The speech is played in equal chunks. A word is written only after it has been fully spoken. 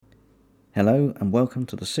Hello and welcome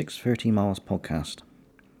to the 630 Miles podcast.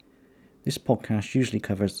 This podcast usually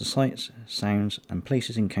covers the sights, sounds and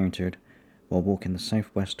places encountered while walking the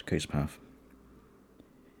southwest coast path.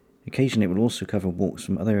 Occasionally it will also cover walks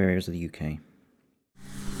from other areas of the UK.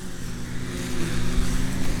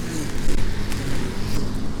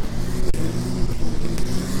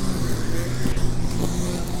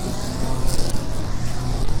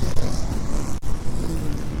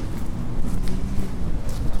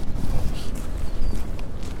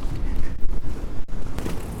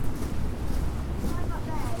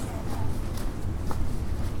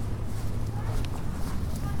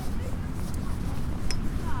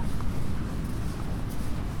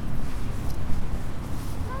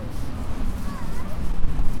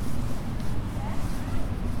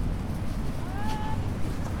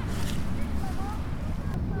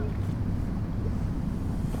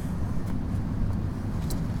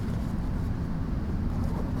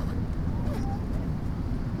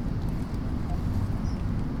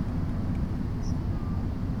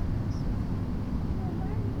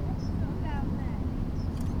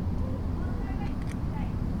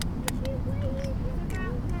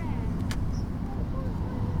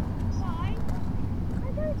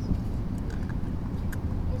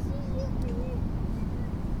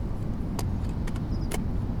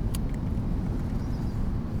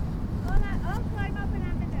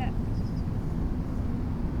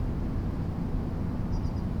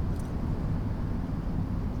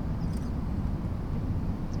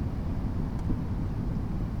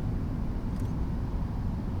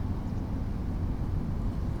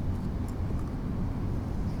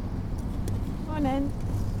 Morning.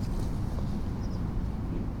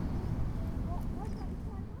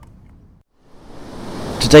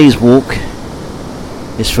 Today's walk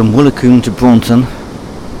is from Woolacombe to Braunton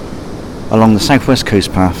along the southwest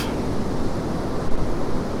coast path.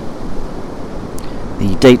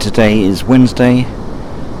 The date today is Wednesday,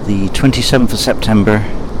 the 27th of September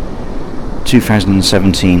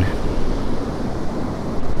 2017.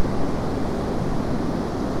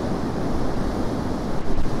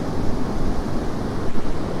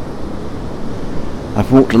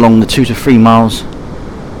 I've walked along the 2 to 3 miles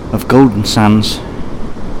of Golden Sands,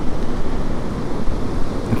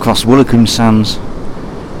 across Woolacombe Sands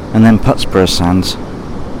and then Putsborough Sands.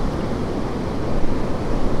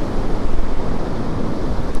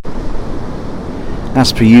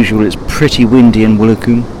 As per usual, it's pretty windy in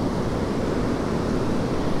Woolacombe.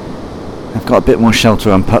 I've got a bit more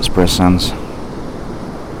shelter on Putsborough Sands.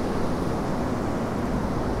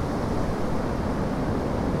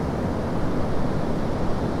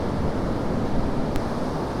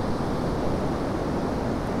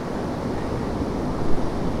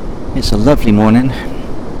 It's a lovely morning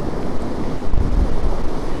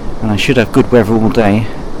and I should have good weather all day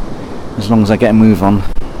as long as I get a move on.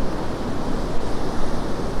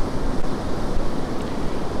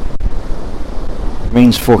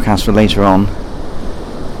 Rain's forecast for later on,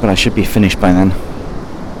 but I should be finished by then.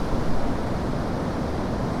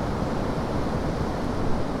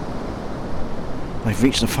 I've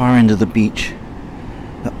reached the far end of the beach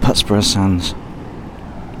at Putsborough Sands.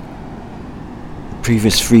 The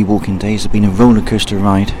previous 3 walking days have been a roller coaster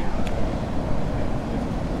ride.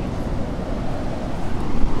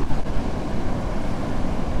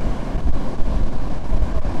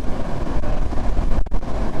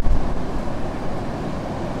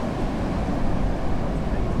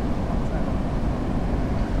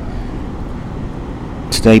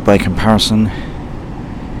 Today, by comparison,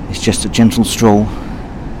 is just a gentle stroll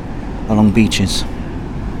along beaches.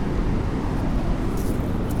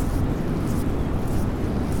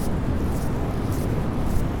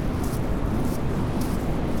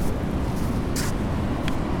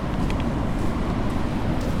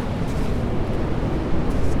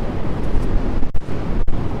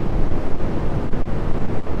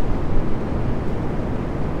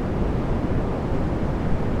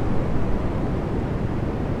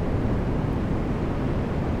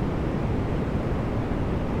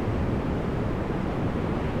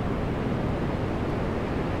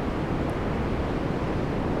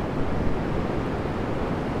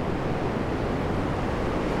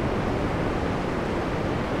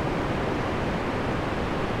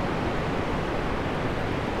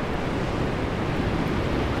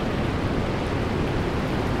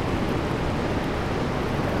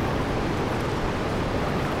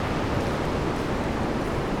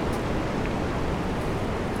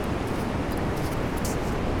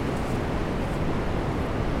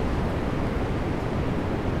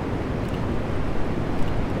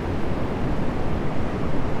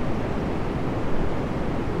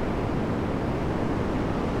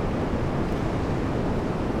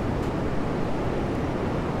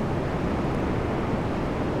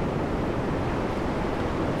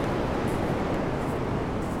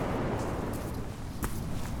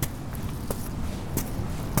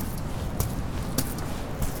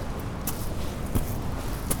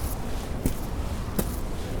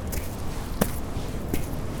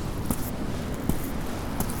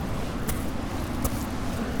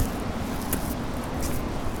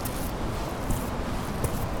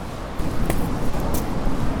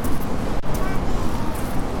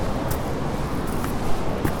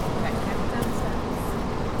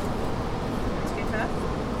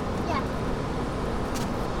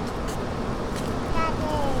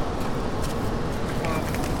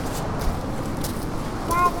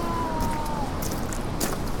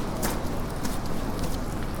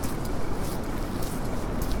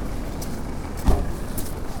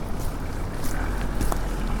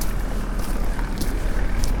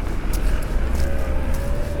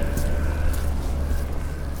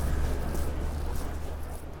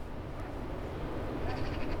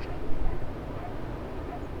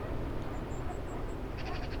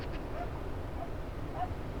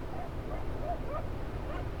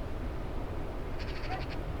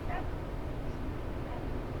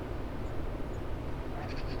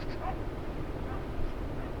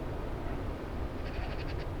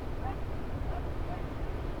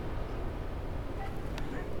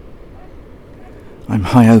 I'm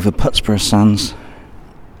high over Putsborough Sands.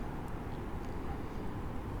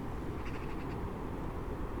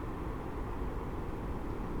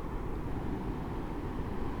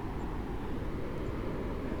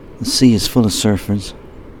 The sea is full of surfers,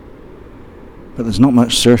 but there's not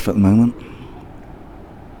much surf at the moment.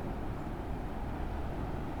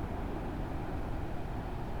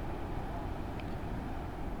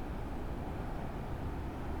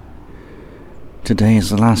 Today is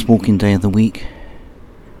the last walking day of the week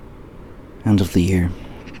and of the year.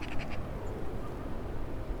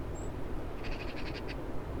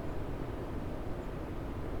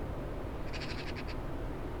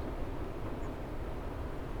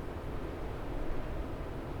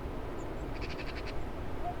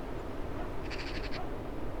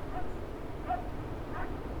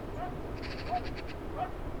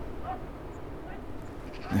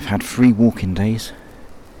 I've had 3 walking days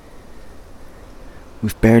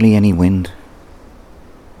with barely any wind,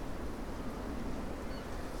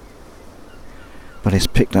 but it's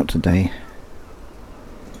picked up today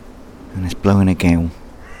and it's blowing a gale.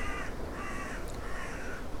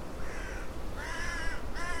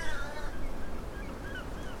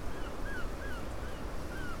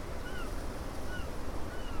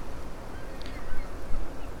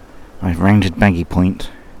 I've rounded Baggy Point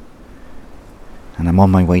and I'm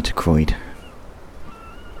on my way to Croyd.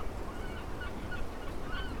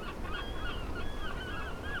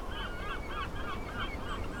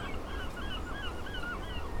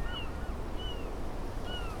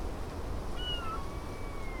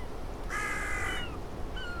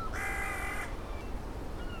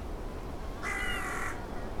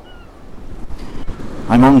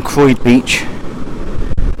 I'm on Croyd Beach,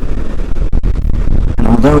 and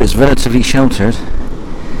although it's relatively sheltered,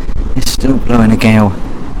 it's still blowing a gale.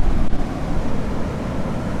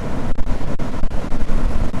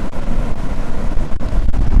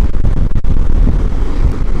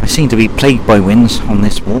 I seem to be plagued by winds on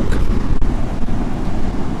this walk.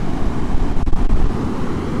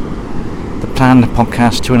 The planned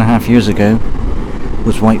podcast 2.5 years ago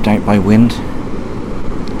was wiped out by wind.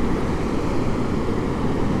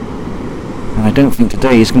 And I don't think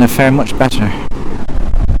today is going to fare much better.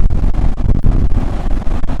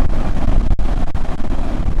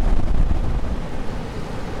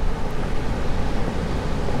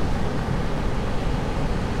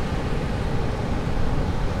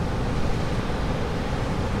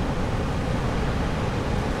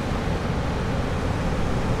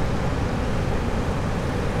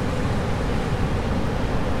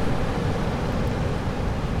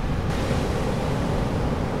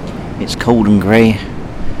 It's cold and grey,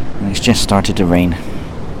 and it's just started to rain.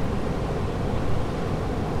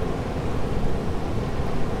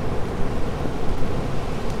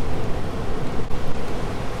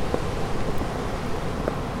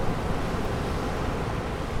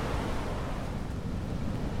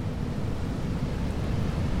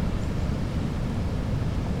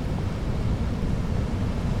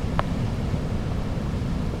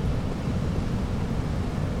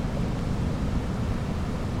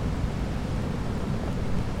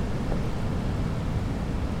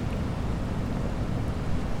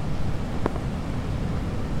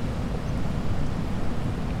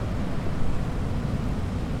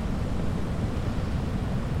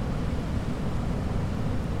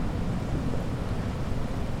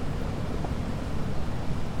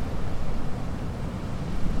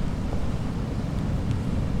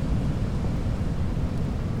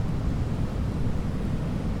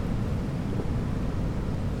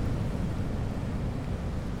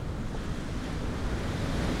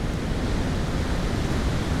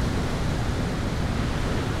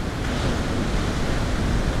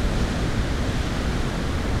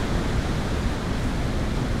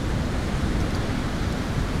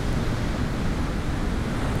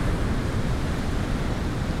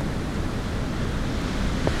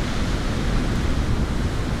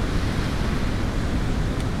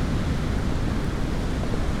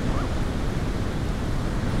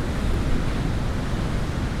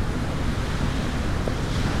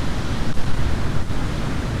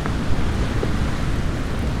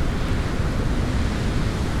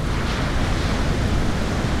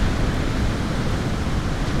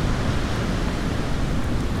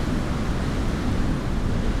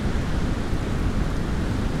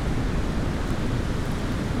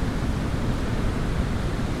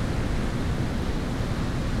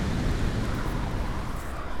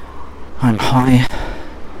 I'm high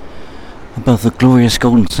above the glorious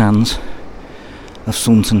golden sands of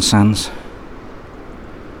Saunton Sands.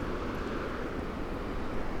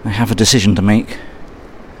 I have a decision to make.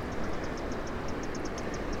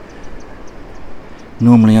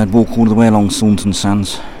 Normally I'd walk all the way along Saunton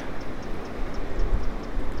Sands,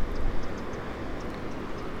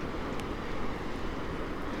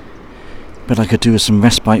 but I could do with some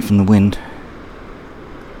respite from the wind,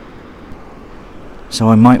 so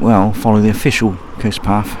I might well follow the official coast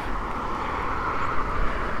path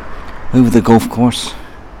over the golf course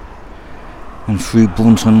and through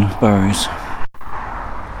Braunton Burrows.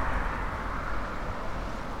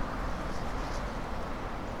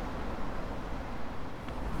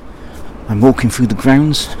 I'm walking through the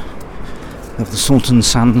grounds of the Saunton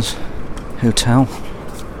Sands Hotel,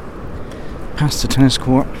 past the tennis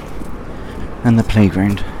court and the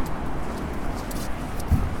playground.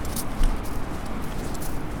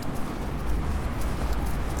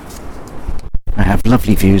 I have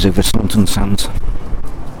lovely views over Saunton Sands.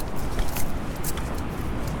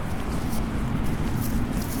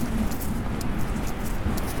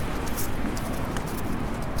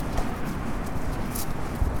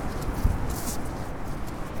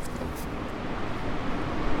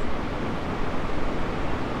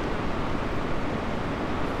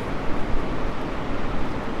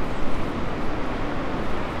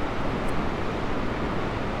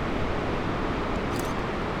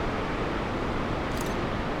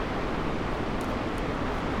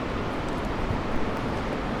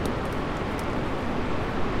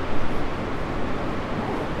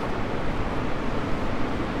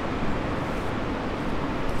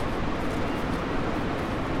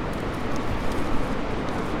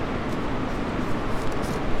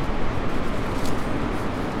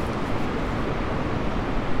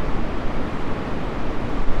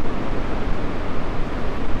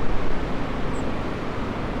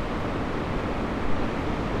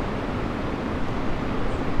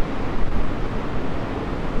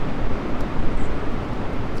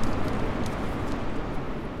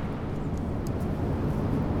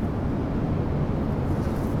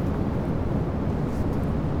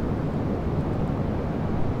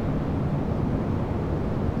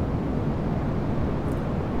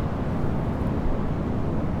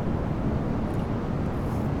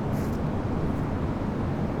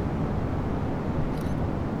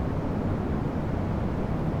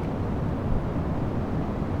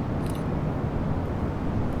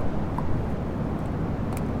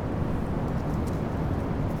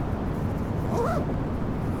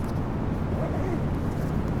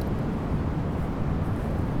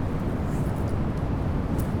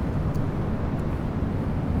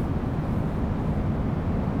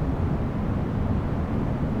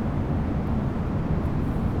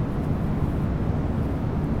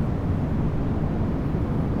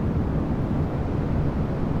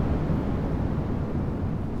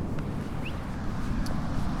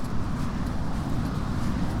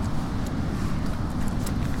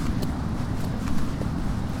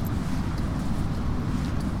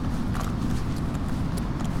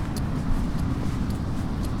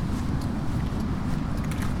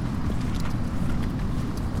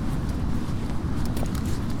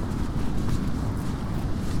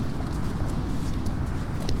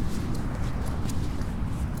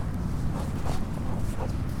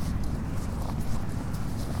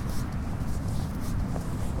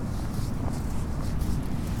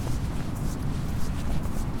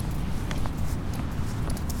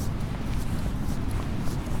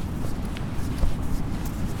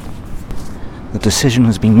 The decision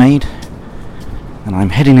has been made, and I'm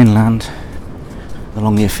heading inland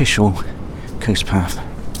along the official coast path.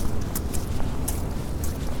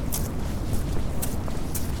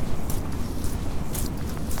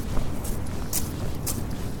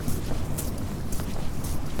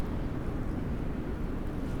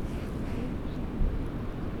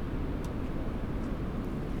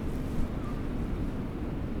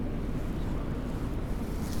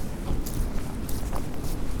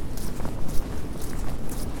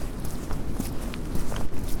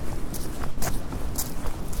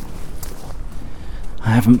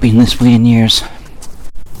 I haven't been this way in years.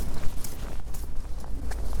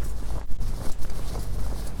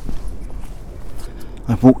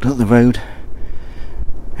 I've walked up the road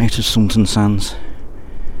out of Saunton Sands,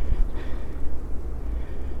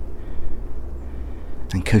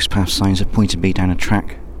 and coast path signs have pointed me down a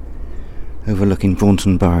track overlooking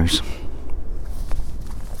Braunton Burrows.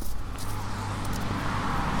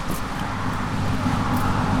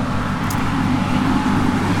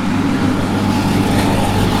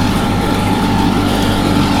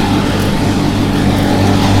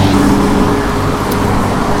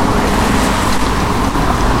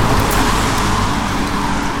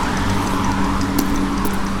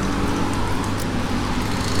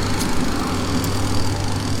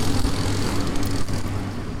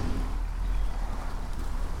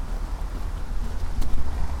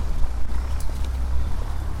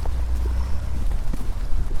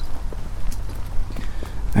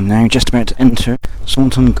 I'm now just about to enter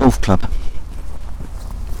Saunton Golf Club.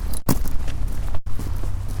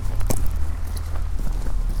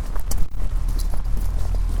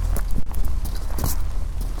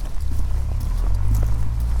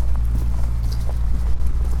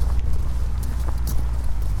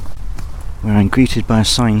 Where I'm greeted by a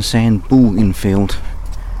sign saying ball infield.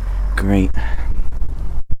 Great.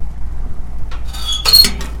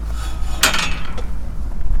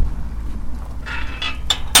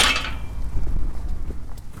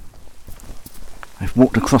 I've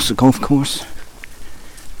walked across the golf course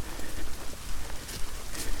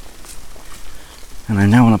and I'm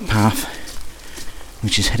now on a path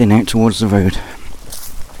which is heading out towards the road.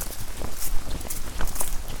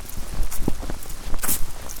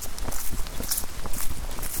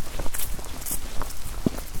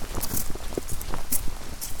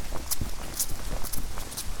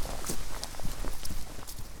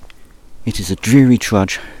 It is a dreary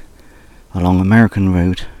trudge along American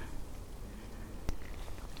Road.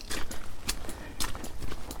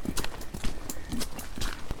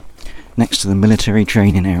 Next to the military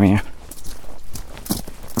training area.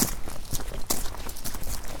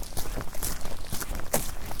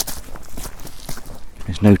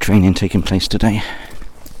 There's no training taking place today.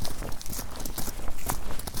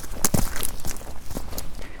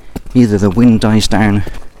 Either the wind dies down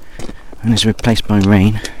and is replaced by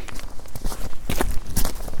rain,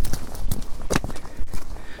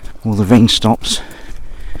 or the rain stops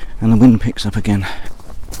and the wind picks up again.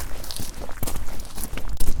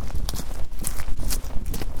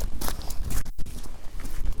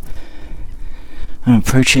 I'm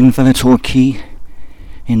approaching Vellator Quay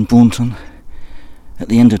in Braunton at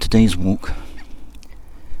the end of today's walk.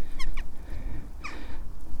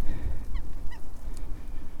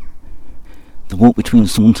 The walk between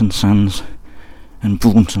Saunton Sands and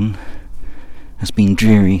Braunton has been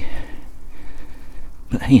dreary,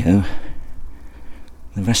 but hey ho,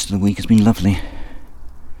 the rest of the week has been lovely.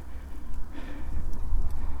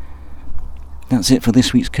 That's it for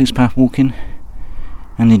this week's Coast Path walking,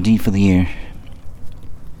 and indeed for the year.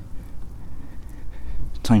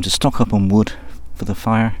 Time to stock up on wood for the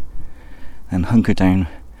fire and hunker down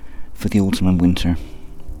for the autumn and winter.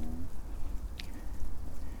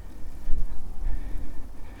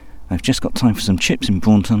 I've just got time for some chips in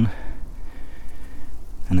Braunton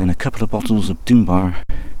and then a couple of bottles of Dunbar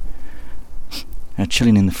are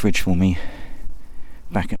chilling in the fridge for me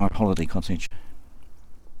back at our holiday cottage.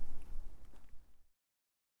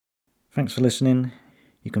 Thanks for listening.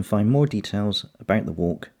 You can find more details about the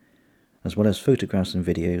walk as well as photographs and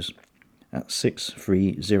videos at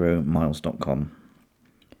 630miles.com.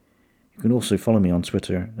 You can also follow me on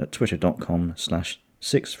Twitter at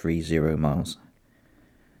twitter.com/630miles.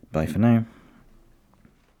 Bye for now.